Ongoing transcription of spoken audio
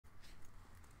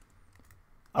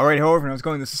Alright, hello everyone, how's it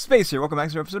going? This is Space here. Welcome back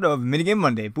to another episode of Minigame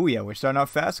Monday. Booyah, we're starting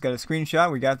off fast. Got a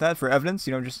screenshot, we got that for evidence,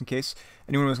 just in case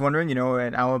anyone was wondering,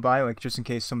 an alibi, like, just in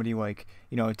case somebody, like,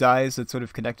 dies that's sort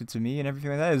of connected to me and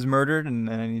everything like that, is murdered and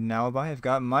I need an alibi. I've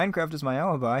got Minecraft as my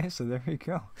alibi, so there we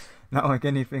go. Not like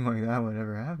anything like that would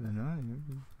ever happen,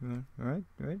 huh?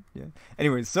 Right, yeah.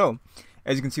 Anyways, so,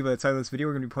 as you can see by the title of this video,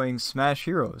 we're going to be playing Smash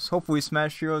Heroes. Hopefully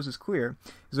Smash Heroes is clear.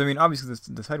 Because, I mean, obviously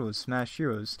the title is Smash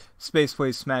Heroes. Space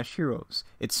plays Smash Heroes.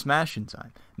 It's smashing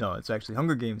time. No, it's actually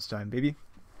Hunger Games time, baby.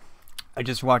 I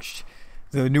just watched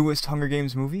the newest Hunger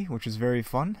Games movie, which is very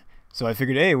fun. So I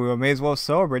figured, hey, we may as well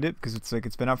celebrate it, because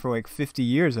it's been out for like 50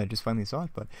 years. I just finally saw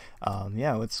it. But,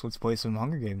 yeah, let's play some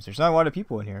Hunger Games. There's not a lot of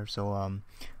people in here, so,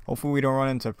 hopefully we don't run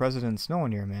into President Snow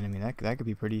in here, man. I mean, that could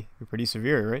be pretty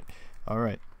severe, right?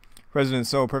 Alright. President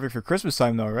Snow, perfect for Christmas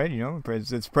time, though, right?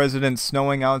 It's President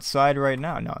snowing outside right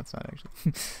now. No, it's not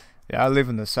actually. Yeah, I live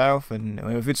in the South, and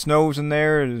if it snows in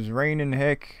there, it's raining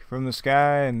heck from the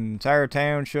sky, and the entire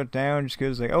town shut down just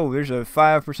because, like, oh, there's a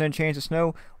 5% chance of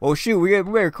snow. Well, shoot, we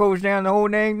better close down the whole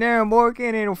dang down, boy.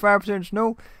 Can't handle 5%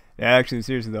 snow. Yeah, actually,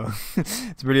 seriously though,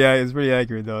 it's pretty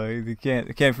accurate though. They can't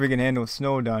freaking handle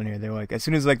snow down here. They're like, as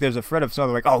soon as like there's a threat of snow,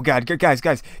 they're like, oh god, guys,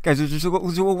 there's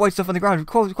white stuff on the ground.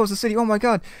 Close the city. Oh my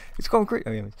god, it's going crazy.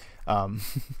 Oh, anyways,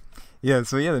 yeah.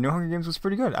 So yeah, the new Hunger Games was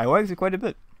pretty good. I liked it quite a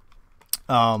bit.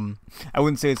 I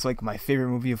wouldn't say it's like my favorite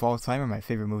movie of all time or my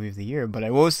favorite movie of the year, but I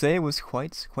will say it was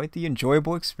quite the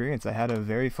enjoyable experience. I had a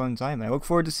very fun time, and I look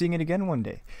forward to seeing it again one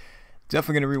day.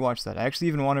 Definitely gonna rewatch that. I actually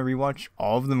even want to rewatch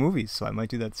all of the movies, so I might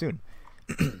do that soon.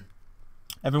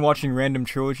 I've been watching random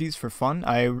trilogies for fun.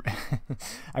 I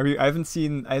hadn't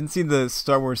seen the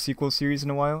Star Wars sequel series in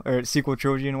a while, or sequel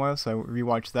trilogy in a while, so I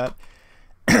rewatched that.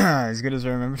 As good as I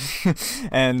remember.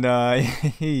 And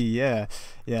yeah,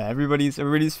 everybody's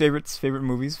favorite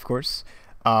movies, of course.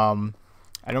 I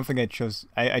don't think I chose.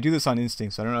 I do this on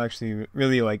instinct, so I don't actually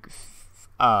really like.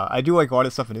 I do like a lot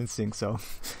of stuff on instinct, so.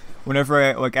 Whenever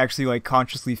I like actually like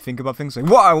consciously think about things, like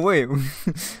wow, wait.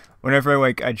 Whenever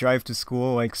I drive to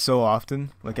school like so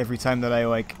often, like every time that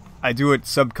I do it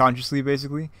subconsciously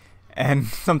basically, and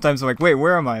sometimes I'm like, wait,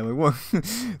 where am I? Like what?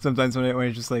 Sometimes when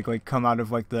I just like come out of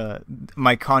like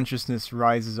my consciousness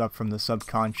rises up from the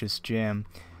subconscious jam,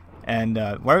 and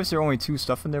why was there only 2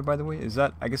 stuff in there, by the way? Is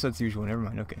that, I guess that's usual. Never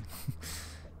mind. Okay,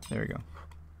 there we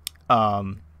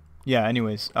go. Yeah.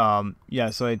 Anyways,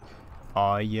 yeah. So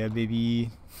yeah,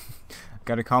 baby.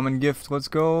 Got a common gift. Let's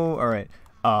go. All right.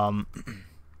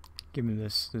 Give me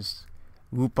this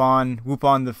Whoop-on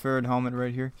the third helmet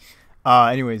right here.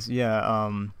 Anyways, yeah.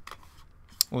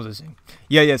 What was I saying?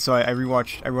 Yeah. So I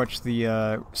rewatched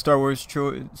the Star Wars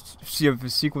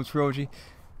sequel trilogy,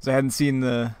 because I hadn't seen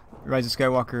the Rise of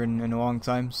Skywalker in a long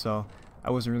time, so I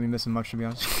wasn't really missing much, to be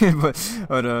honest.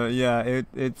 but yeah,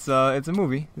 it's a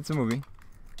movie. It's a movie.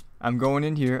 I'm going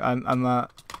in here.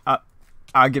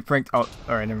 I get pranked. Oh,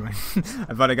 alright, never mind.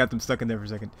 I thought I got them stuck in there for a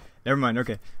second. Never mind,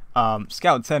 okay.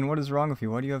 Scout 10, what is wrong with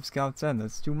you? Why do you have Scout 10?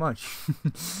 That's too much.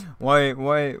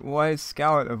 why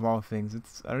Scout of all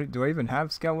things? Do I even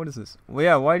have Scout? What is this? Well,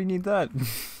 yeah, why do you need that?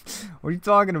 What are you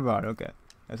talking about? Okay.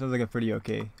 That sounds like a pretty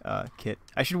okay, kit.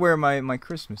 I should wear my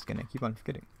Christmas skin. I keep on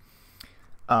forgetting.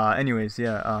 Anyways,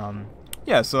 yeah,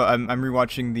 yeah, so I'm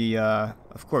rewatching the,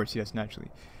 of course, yes, naturally.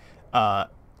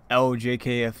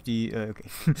 LJKFD. Okay.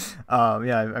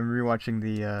 Yeah, I'm rewatching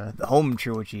the Home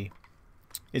trilogy.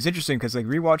 It's interesting because like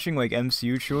rewatching like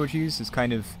MCU trilogies is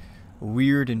kind of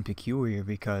weird and peculiar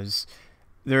because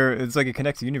it's like a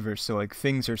connected universe. So like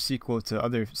things are sequels to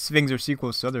other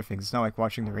things. It's not like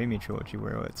watching the Raimi trilogy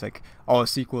where it's like all a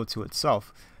sequel to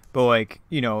itself. But like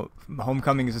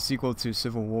Homecoming is a sequel to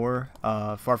Civil War.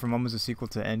 Far From Home is a sequel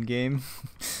to Endgame.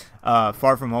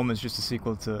 Far From Home is just a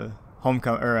sequel to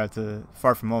Homecoming, or to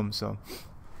Far From Home. So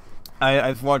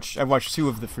I've watched 2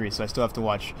 of the 3, so I still have to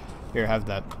watch. Here, have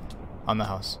that on the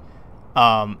house.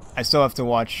 I still have to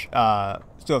watch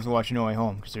No Way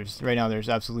Home, because right now there's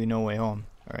absolutely no way home.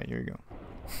 All right, here we go.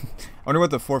 I wonder what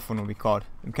the 4th one will be called.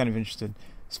 I'm kind of interested.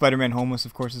 Spider-Man Homeless,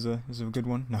 of course, is a good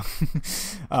one. No,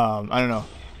 I don't know.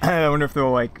 I wonder if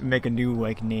they'll like make a new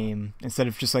like name instead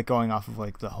of just like going off of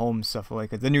like the home stuff.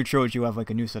 Like the new trilogy will have like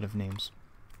a new set of names.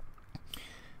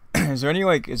 Is there any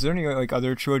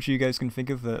other trilogy you guys can think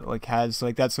of that like has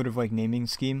like that sort of like naming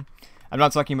scheme? I'm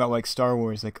not talking about like Star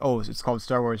Wars, like, oh, it's called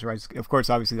Star Wars Rise. Of course,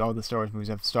 obviously all the Star Wars movies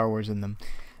have Star Wars in them,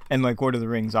 and like Lord of the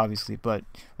Rings, obviously. But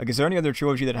like, is there any other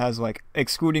trilogy that has like,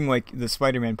 excluding like the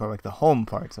Spider-Man part, like the home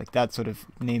parts, like that sort of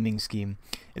naming scheme?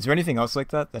 Is there anything else like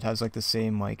that has like the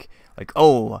same like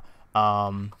oh,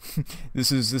 Um,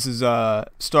 this is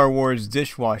Star Wars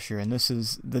Dishwasher, and this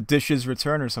is the Dishes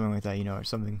Return or something like that, you know, or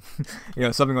something, you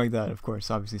know, something like that. Of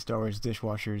course, obviously Star Wars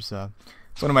Dishwashers.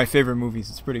 It's one of my favorite movies.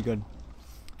 It's pretty good.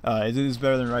 It is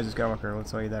better than Rise of Skywalker. I'll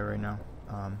tell you that right now.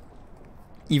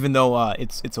 Even though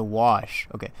it's a wash.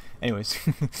 Okay. Anyways,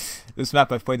 this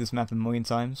map, I've played this map a million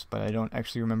times, but I don't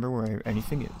actually remember where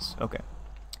anything is. Okay.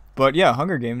 But yeah,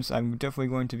 Hunger Games. I'm definitely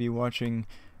going to be rewatching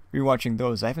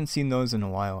those. I haven't seen those in a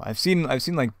while. I've seen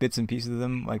like bits and pieces of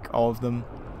them, like all of them,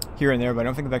 here and there, but I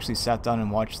don't think I've actually sat down and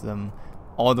watched them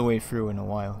all the way through in a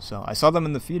while. So I saw them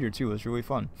in the theater too. It was really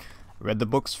fun. I read the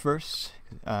books first,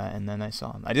 and then I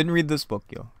saw them. I didn't read this book,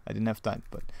 yo. I didn't have time,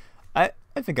 but I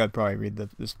think I'd probably read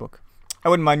this book. I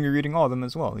wouldn't mind rereading all of them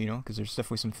as well, you know, because there's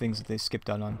definitely some things that they skipped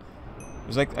out on.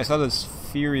 There's like, I saw this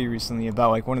theory recently about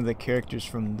like one of the characters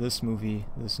from this movie,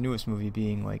 this newest movie,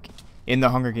 being like in the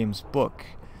Hunger Games book,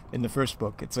 in the first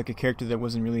book. It's like a character that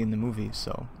wasn't really in the movie,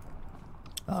 so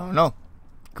I don't know.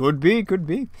 Could be.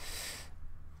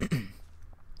 But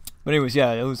anyways,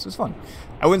 yeah, it was fun.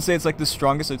 I wouldn't say it's like the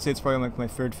strongest. I'd say it's probably like my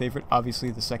third favorite. Obviously,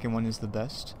 the second one is the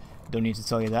best. Don't need to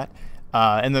tell you that.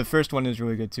 And the first one is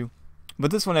really good too. But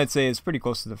this one I'd say is pretty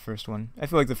close to the first one. I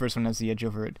feel like the first one has the edge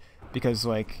over it because,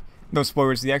 like, no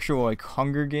spoilers, the actual like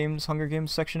Hunger Games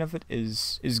section of it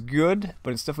is good,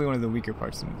 but it's definitely one of the weaker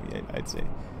parts of the movie. I'd say.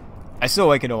 I still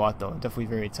like it a lot though. Definitely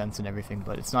very tense and everything,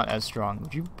 but it's not as strong.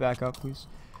 Would you back up, please?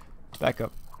 Back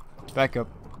up. Back up.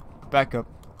 Back up.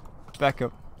 Back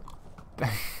up.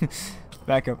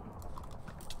 Back up.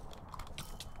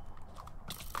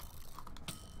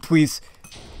 Please.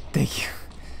 Thank you.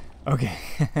 Okay.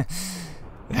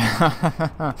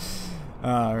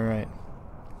 Alright.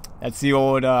 That's the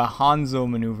old Hanzo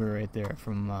maneuver right there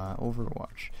from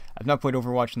Overwatch. I've not played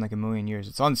Overwatch in like a million years.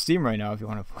 It's on Steam right now if you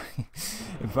want to play.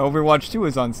 If Overwatch 2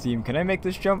 is on Steam, can I make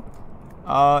this jump?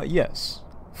 Yes.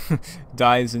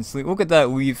 Dies and sleep. Look at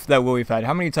that Willy pad.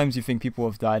 How many times do you think people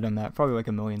have died on that? Probably like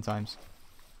a million times.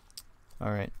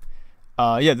 Alright.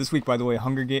 Yeah, this week, by the way,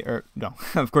 no,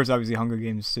 of course, obviously Hunger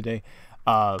Games today.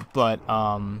 But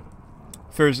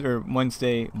Thursday or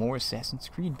Wednesday, more Assassin's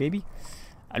Creed, baby.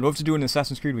 I'd love to do an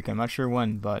Assassin's Creed week. I'm not sure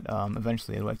when, but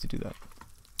eventually I'd like to do that.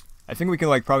 I think we can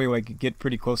like probably like get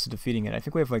pretty close to defeating it. I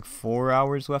think we have like 4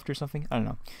 hours left or something. I don't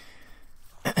know.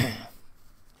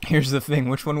 Here's the thing: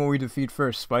 which one will we defeat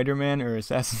first, Spider-Man or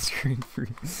Assassin's Creed 3?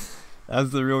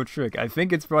 That's the real trick. I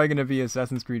think it's probably gonna be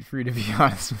Assassin's Creed 3, to be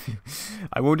honest with you.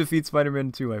 I will defeat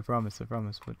Spider-Man 2. I promise.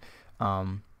 But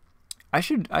I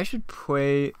should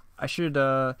play.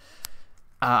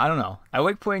 I don't know. I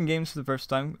like playing games for the first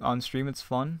time on stream. It's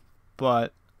fun,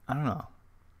 but I don't know.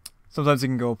 Sometimes it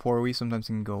can go poorly. Sometimes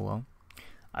it can go well.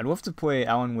 I'd love to play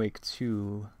Alan Wake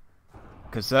 2,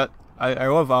 because I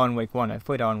love Alan Wake 1. I've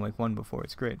played Alan Wake 1 before.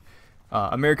 It's great.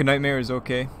 American Nightmare is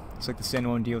okay. It's like the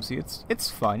standalone DLC.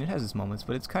 It's fine. It has its moments,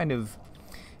 but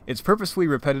it's purposefully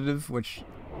repetitive, which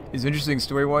is interesting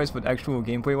story-wise, but actual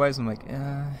gameplay-wise, I'm like,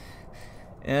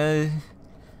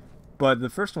 But the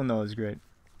first one though is great.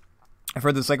 I've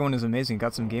heard the second one is amazing.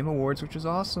 Got some Game Awards, which is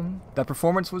awesome. That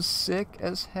performance was sick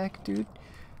as heck, dude.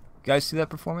 You guys see that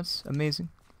performance? Amazing.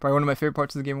 Probably one of my favorite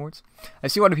parts of the Game Awards. I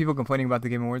see a lot of people complaining about the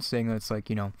Game Awards, saying that it's like,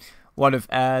 you know, a lot of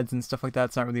ads and stuff like that.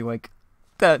 It's not really like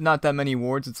not that many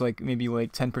awards. It's like maybe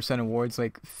like 10% awards,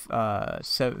 like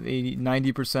 80,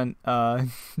 90%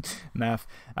 math,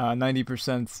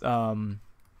 90%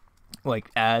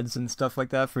 like ads and stuff like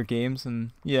that for games.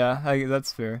 And yeah,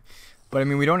 that's fair. But I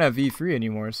mean, we don't have E3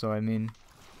 anymore, so I mean,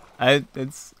 I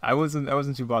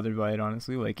wasn't too bothered by it,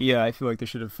 honestly. Like, yeah, I feel like they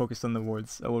should have focused on the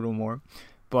awards a little more,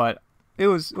 but it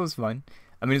was fun.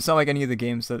 I mean, it's not like any of the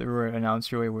games that were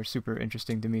announced really were super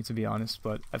interesting to me, to be honest,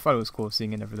 but I thought it was cool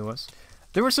seeing it nevertheless.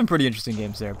 There were some pretty interesting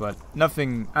games there, but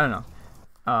nothing, I don't know.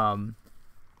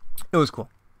 It was cool.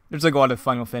 There's like a lot of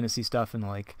Final Fantasy stuff and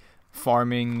like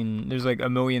farming, and there's like a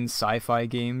million sci-fi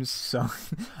games, so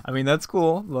I mean, that's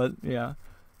cool, but yeah.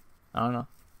 I don't know.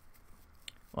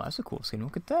 Well, that's a cool skin.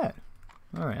 Look at that.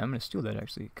 Alright, I'm gonna steal that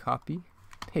actually. Copy.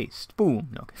 Paste. Boom.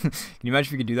 No. Can you imagine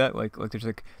if you could do that? Like there's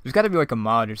gotta be like a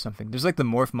mod or something. There's like the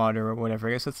morph mod or whatever.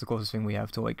 I guess that's the closest thing we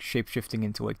have to like shape-shifting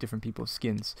into like different people's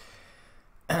skins.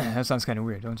 That sounds kinda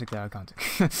weird. Don't take that out of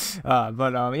context.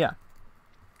 Yeah.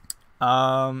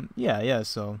 Yeah,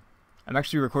 so I'm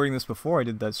actually recording this before I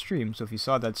did that stream, so if you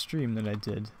saw that stream that I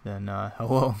did, then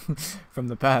hello from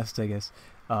the past, I guess.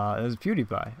 It was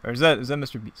PewDiePie, or is that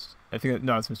Mr. Beast? I think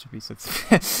no, it's Mr. Beast.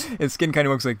 His skin kind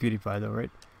of looks like PewDiePie, though, right?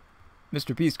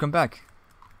 Mr. Beast, come back.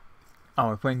 Oh,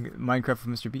 we're playing Minecraft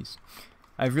with Mr. Beast.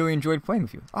 I've really enjoyed playing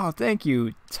with you. Oh, thank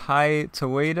you,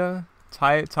 Taiwida.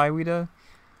 I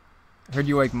heard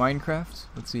you like Minecraft.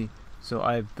 Let's see. So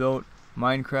I've built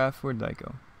Minecraft, where did I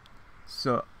go?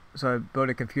 So I built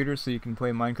a computer so you can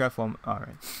play Minecraft while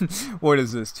alright. What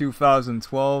is this,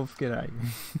 2012? Get out of here.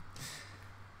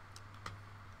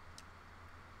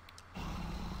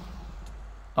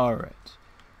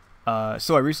 Alright.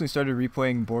 So I recently started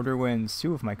replaying Borderlands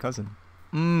 2 with my cousin.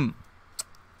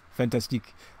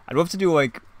 Fantastic. I'd love to do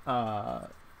like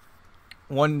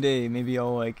one day maybe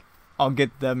I'll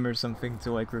get them or something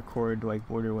to like record like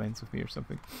Borderlands with me or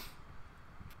something.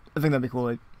 I think that'd be cool,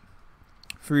 like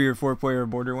 3 or 4 player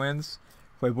Borderlands.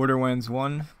 Play Borderlands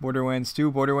 1, Borderlands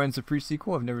 2, Borderlands the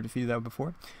pre-sequel, I've never defeated that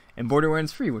before, and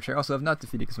Borderlands 3, which I also have not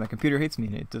defeated because my computer hates me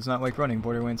and it does not like running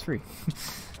Borderlands 3.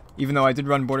 Even though I did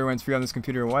run Borderlands 3 on this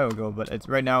computer a while ago, but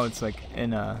right now it's like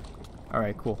in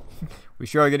alright, cool. We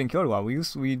sure are getting killed a lot.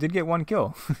 We did get 1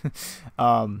 kill.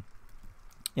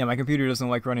 Yeah, my computer doesn't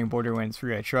like running Borderlands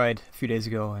 3. I tried a few days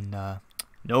ago and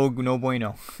no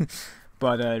bueno.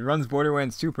 But it runs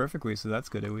Borderlands 2 perfectly, so that's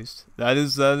good at least. That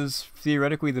is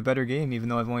theoretically the better game, even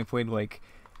though I've only played like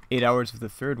 8 hours of the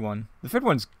third one. The third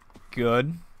one's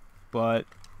good, but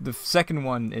the second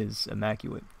one is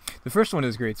immaculate. The first one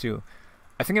is great too.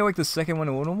 I think I like the second one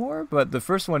a little more, but the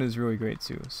first one is really great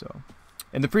too. So,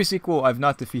 and the pre-sequel I've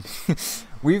not defeated.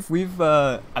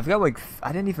 I've got like,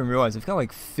 I didn't even realize I've got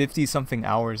like 50 something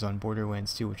hours on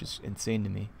Borderlands 2, which is insane to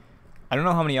me. I don't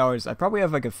know how many hours. I probably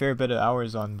have like a fair bit of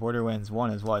hours on Borderlands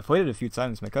 1 as well. I played it a few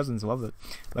times. My cousins love it.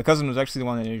 My cousin was actually the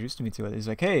one that introduced me to it. He's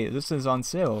like, "Hey, this is on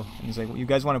sale." And he's like, well, "You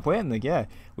guys want to play it?" And like, yeah,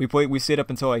 we stayed up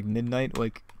until like midnight.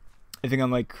 Like, I think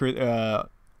on like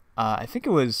I think it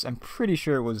was. I'm pretty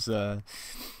sure it was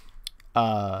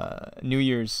New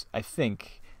Year's. I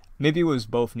think maybe it was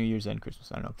both New Year's and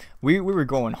Christmas. I don't know. We were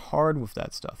going hard with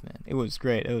that stuff, man. It was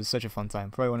great. It was such a fun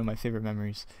time. Probably one of my favorite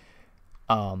memories.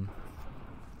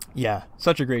 Yeah,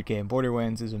 such a great game.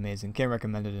 Borderlands is amazing. Can't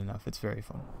recommend it enough. It's very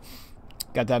fun.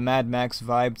 Got that Mad Max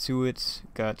vibe to it.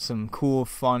 Got some cool,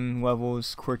 fun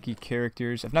levels, quirky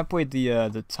characters. I've not played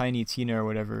the Tiny Tina or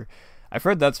whatever. I've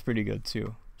heard that's pretty good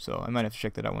too, so I might have to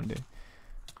check that out one day.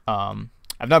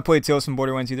 I've not played Tales from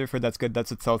Borderlands either. I've heard that's good.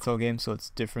 That's a Telltale game, so it's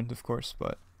different, of course,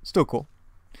 but still cool.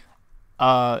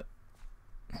 I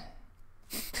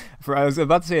was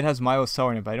about to say it has Miles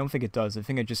Tower in it, but I don't think it does. I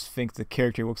just think the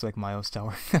character looks like Miles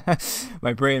Tower.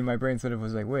 my brain sort of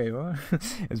was like, wait, what?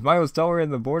 Is Miles Tower in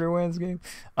the Borderlands game?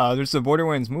 There's a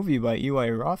Borderlands movie by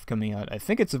Eli Roth coming out. I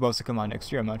think it's supposed to come out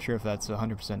next year. I'm not sure if that's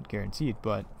 100% guaranteed,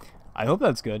 but I hope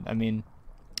that's good. I mean,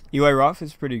 Eli Roth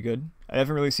is pretty good. I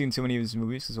haven't really seen too many of his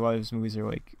movies because a lot of his movies are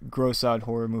like gross out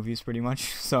horror movies pretty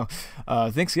much. So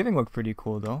Thanksgiving looked pretty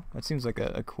cool though. That seems like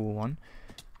a cool one.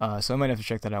 So I might have to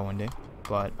check that out one day.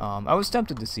 But I was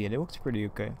tempted to see it. It looks pretty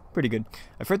okay, pretty good.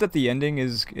 I've heard that the ending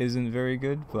isn't very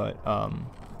good, but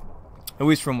at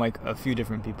least from like a few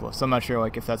different people. So I'm not sure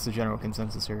like if that's the general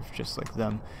consensus or if just like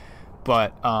them.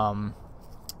 But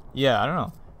yeah, I don't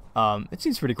know. It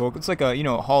seems pretty cool. It's like a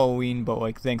Halloween, but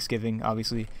like Thanksgiving,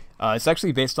 obviously. It's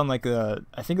actually based on like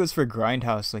I think it was for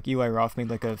Grindhouse. Like Eli Roth made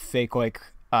like a fake like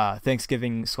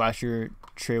Thanksgiving slasher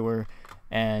trailer.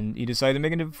 And he decided to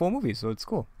make it a full movie, so it's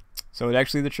cool. So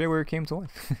the trailer came to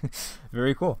life.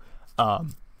 Very cool.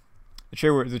 The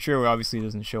trailer obviously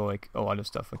doesn't show like a lot of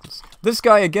stuff like this. This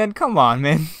guy again, come on,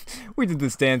 man. We did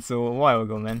this dance a while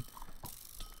ago, man.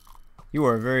 You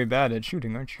are very bad at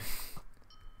shooting, aren't you?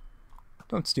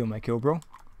 Don't steal my kill, bro.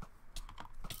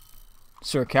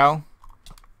 Sir Cow.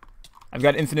 I've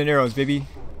got infinite arrows, baby.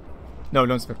 No,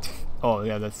 don't expect. Oh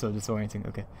yeah, that's so disorienting.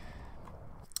 Okay.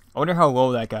 I wonder how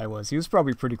low that guy was. He was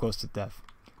probably pretty close to death.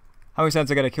 How many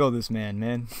times I gotta kill this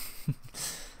man?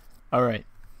 Alright.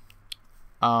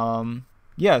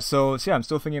 Yeah, so yeah, I'm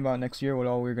still thinking about next year what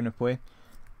all we're gonna play.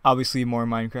 Obviously more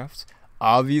Minecraft.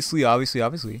 Obviously.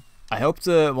 I hope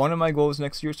to, one of my goals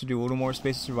next year is to do a little more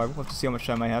Space Survival. We'll have to see how much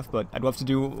time I have, but I'd love to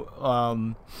do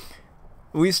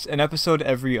at least an episode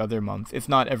every other month, if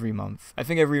not every month. I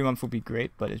think every month would be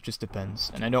great, but it just depends,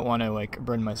 and I don't want to like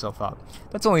burn myself out.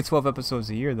 That's only 12 episodes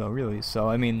a year though, really, so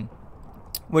I mean,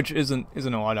 which isn't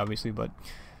a lot obviously, but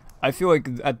I feel like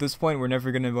at this point we're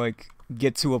never gonna like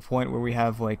get to a point where we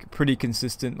have like pretty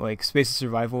consistent like Space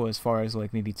Survival as far as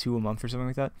like maybe 2 a month or something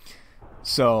like that.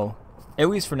 So at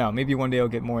least for now, maybe one day I'll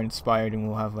get more inspired and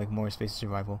we'll have like more Space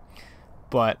Survival,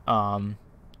 but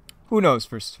who knows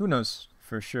for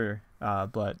sure.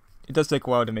 But it does take a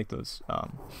while to make those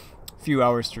few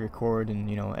hours to record and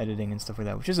editing and stuff like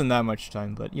that, which isn't that much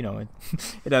time, but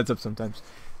it adds up sometimes.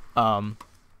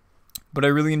 But I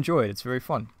really enjoy it. It's very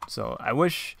fun. So I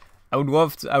would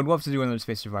love to do another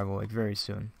Space Survival like very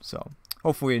soon. So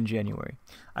hopefully in January.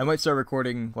 I might start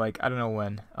recording like I don't know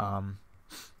when.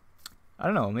 I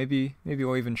don't know. Maybe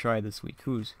we'll even try this week.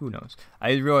 Who knows?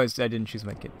 I realized I didn't choose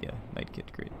my kit. Yeah, night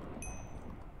kit. Great.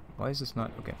 Why is this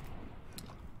not okay?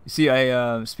 You see,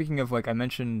 I speaking of like I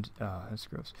mentioned. That's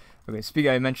gross. Okay,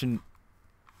 I mentioned.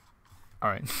 All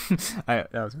right,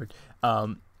 that was weird.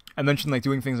 I mentioned like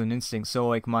doing things on instinct. So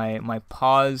like my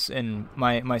pause and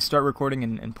my start recording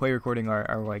and play recording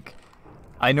are like,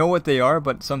 I know what they are,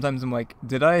 but sometimes I'm like,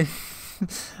 did I?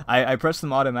 I press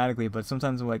them automatically, but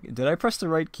sometimes I'm like, did I press the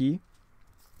right key?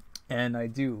 And I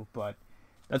do, but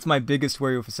that's my biggest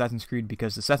worry with Assassin's Creed,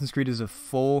 because Assassin's Creed is a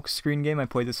full screen game. I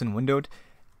play this in windowed,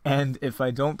 and if I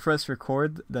don't press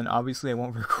record, then obviously I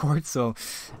won't record. So,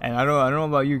 and I don't know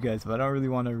about you guys, but I don't really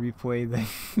want to replay the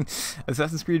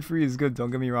Assassin's Creed 3 is good. Don't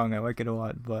get me wrong, I like it a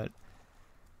lot, but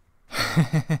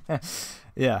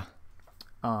yeah.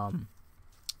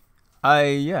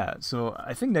 So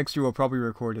I think next year we'll probably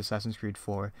record Assassin's Creed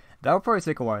 4. That'll probably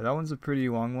take a while. That one's a pretty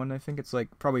long one. I think it's like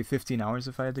probably 15 hours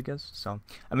if I had to guess. So,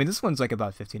 I mean, this one's like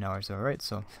about 15 hours though, right?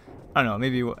 So, I don't know,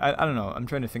 maybe, I don't know. I'm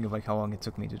trying to think of like how long it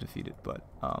took me to defeat it, but,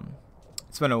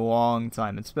 it's been a long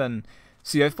time.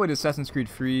 See, I've played Assassin's Creed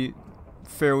 3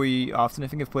 fairly often. I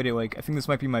think I've played it like, I think this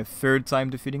might be my 3rd time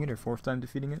defeating it or 4th time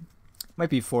defeating it. Might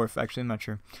be 4th, actually, I'm not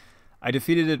sure. I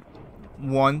defeated it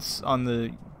once on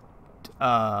the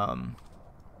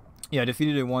I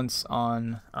defeated it once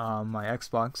on my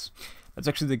Xbox. That's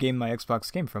actually the game my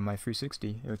Xbox came from, my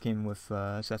 360. It came with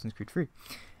Assassin's Creed 3.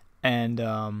 And,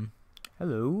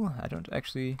 hello, I don't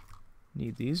actually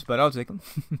need these, but I'll take them.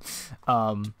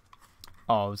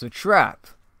 Oh, it's a trap.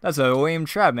 That's a lame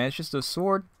trap, man. It's just a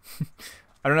sword.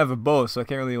 I don't have a bow, so I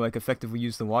can't really, like, effectively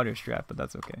use the water strap, but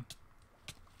that's okay.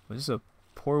 Was this a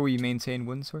poorly maintained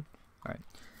wooden sword? Alright.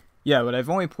 Yeah, but I've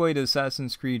only played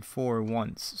Assassin's Creed 4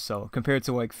 once, so compared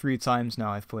to like 3 times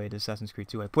now I've played Assassin's Creed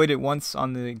 2. I played it once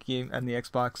on the game on the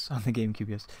Xbox, on the GameCube,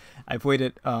 yes. I played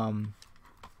it a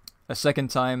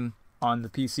 2nd time on the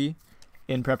PC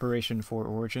in preparation for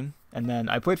Origin, and then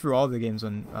I played through all the games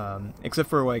on except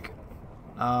for like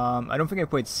I don't think I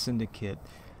played Syndicate.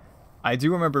 I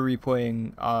do remember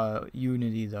replaying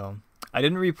Unity though. I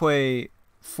didn't replay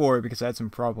 4 because I had some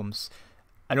problems.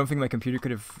 I don't think my computer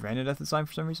could have ran it at the time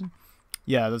for some reason.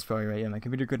 Yeah, that's probably right. Yeah, my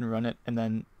computer couldn't run it. And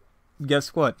then,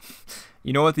 guess what?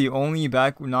 You know what the only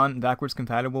non-backwards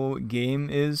compatible game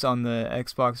is on the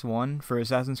Xbox One for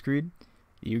Assassin's Creed?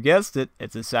 You guessed it.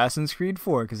 It's Assassin's Creed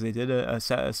 4, because they did a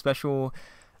special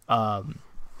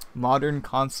modern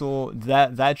console,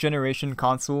 that generation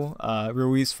console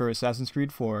release for Assassin's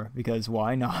Creed 4, because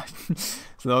why not?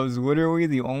 So that was literally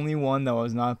the only one that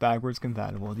was not backwards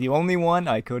compatible, the only one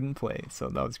I couldn't play, so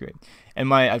that was great.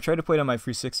 And I tried to play it on my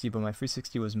 360, but my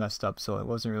 360 was messed up, so it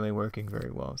wasn't really working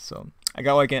very well. So I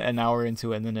got like an hour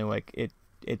into it, and then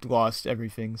it lost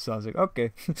everything, so I was like,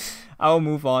 okay, I'll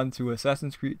move on to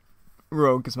Assassin's Creed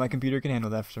Rogue, because my computer can handle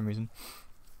that for some reason.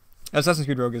 Assassin's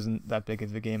Creed Rogue isn't that big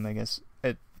of a game, I guess.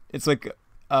 It's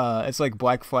like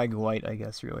Black Flag Light, I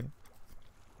guess, really.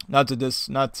 Not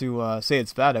to say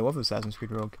it's bad. I love Assassin's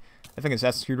Creed Rogue. I think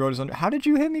Assassin's Creed Rogue is under. How did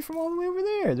you hit me from all the way over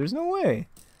there? There's no way.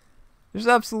 There's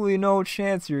absolutely no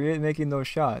chance you're making those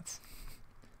shots.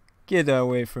 Get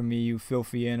away from me, you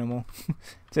filthy animal.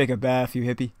 Take a bath, you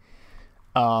hippie.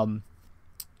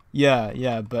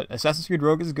 Yeah, but Assassin's Creed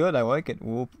Rogue is good. I like it.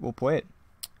 We'll play it.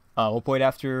 We'll play it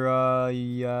after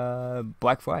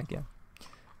Black Flag. Yeah.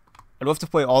 I'd love to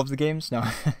play all of the games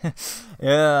now.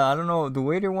 Yeah, I don't know. The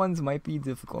later ones might be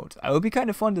difficult. It would be kind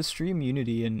of fun to stream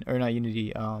Unity or not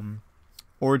Unity,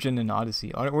 Origin and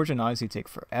Odyssey. Origin and Odyssey take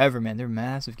forever, man. They're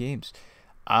massive games.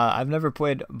 I've never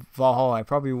played Valhalla. I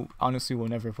probably honestly will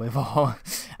never play Valhalla.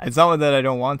 It's not that I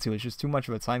don't want to. It's just too much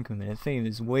of a time commitment. The thing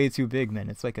is way too big,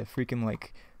 man. It's like a freaking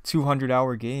like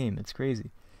 200-hour game. It's crazy.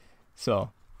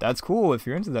 So that's cool if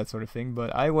you're into that sort of thing.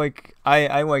 But I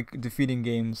like defeating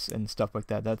games and stuff like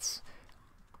that.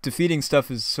 Defeating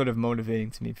stuff is sort of motivating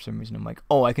to me for some reason. I'm like,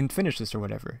 oh, I can finish this or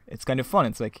whatever. It's kind of fun.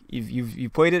 It's like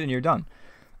you've played it and you're done,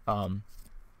 and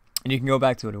you can go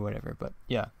back to it or whatever. But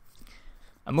yeah,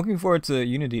 I'm looking forward to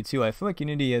Unity too. I feel like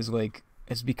Unity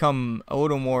has become a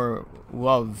little more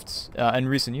loved in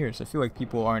recent years. I feel like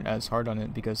people aren't as hard on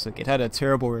it because like it had a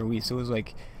terrible release.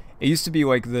 It used to be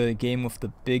like the game with the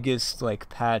biggest like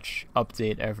patch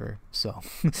update ever. So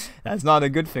that's not a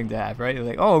good thing to have, right? You're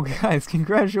like, oh guys,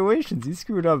 congratulations, you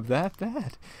screwed up that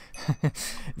bad.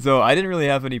 So I didn't really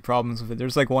have any problems with it.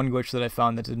 There's like one glitch that I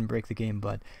found that didn't break the game,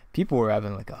 but people were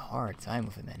having like a hard time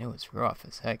with it, man. It was rough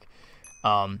as heck.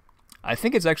 I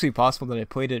think it's actually possible that I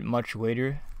played it much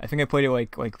later. I think I played it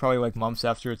like probably like months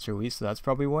after its release, so that's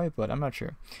probably why, but I'm not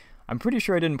sure. I'm pretty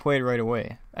sure I didn't play it right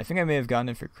away. I think I may have gotten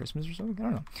it for Christmas or something. I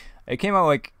don't know. It came out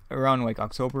like around like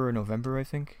October or November, I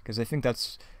think, because I think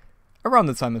that's around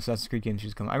the time Assassin's Creed games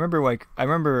used to come. I remember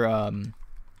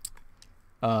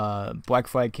Black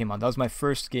Flag came out. That was my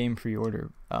first game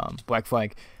pre-order. Black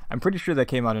Flag. I'm pretty sure that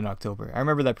came out in October. I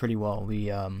remember that pretty well.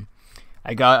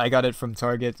 I got it from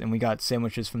Target, and we got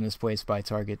sandwiches from this place by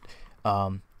Target.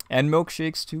 And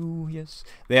milkshakes too. Yes,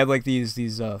 they had like these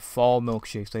fall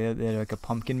milkshakes. They had like a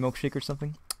pumpkin milkshake or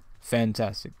something.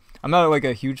 Fantastic. I'm not like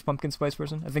a huge pumpkin spice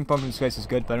person. I think pumpkin spice is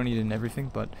good, but I don't eat it in everything.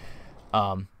 But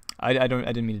I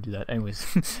didn't mean to do that.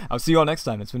 Anyways, I'll see you all next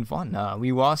time. It's been fun.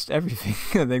 We lost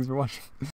everything. Thanks for watching.